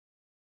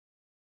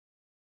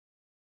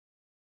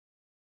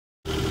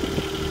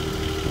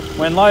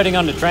When loading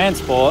onto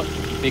transport,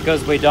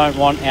 because we don't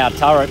want our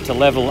turret to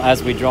level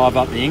as we drive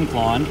up the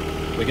incline,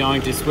 we're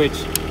going to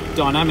switch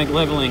dynamic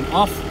leveling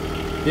off.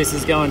 This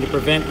is going to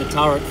prevent the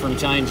turret from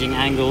changing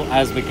angle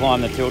as we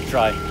climb the tilt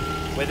tray.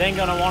 We're then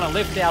going to want to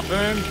lift our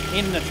boom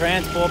in the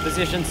transport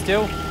position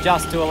still,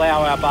 just to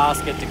allow our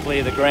basket to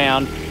clear the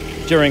ground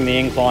during the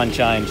incline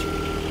change.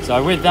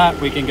 So with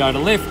that, we can go to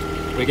lift.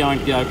 We're going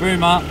to go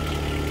boom up.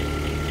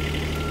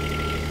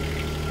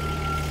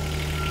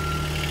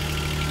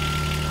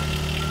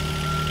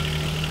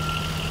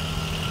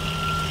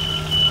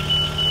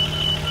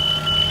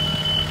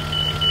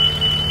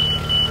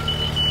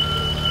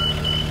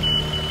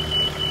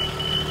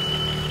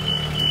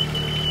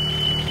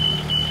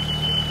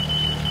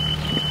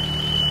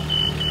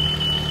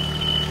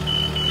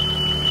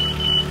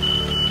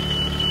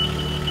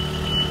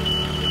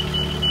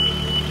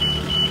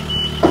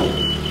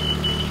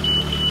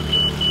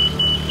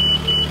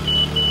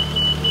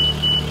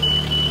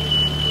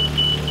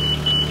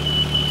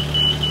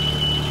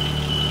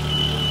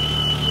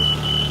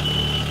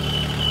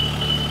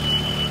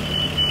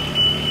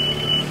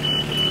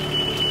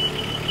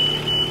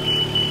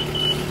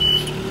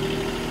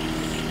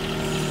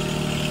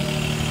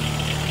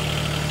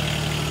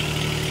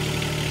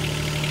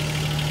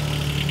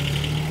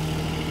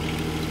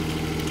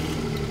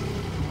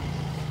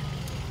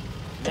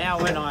 Now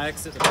when I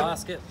exit the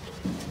basket,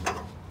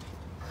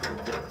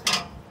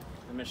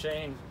 the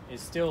machine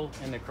is still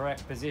in the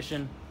correct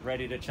position,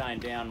 ready to chain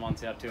down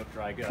once our tilt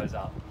tray goes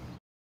up.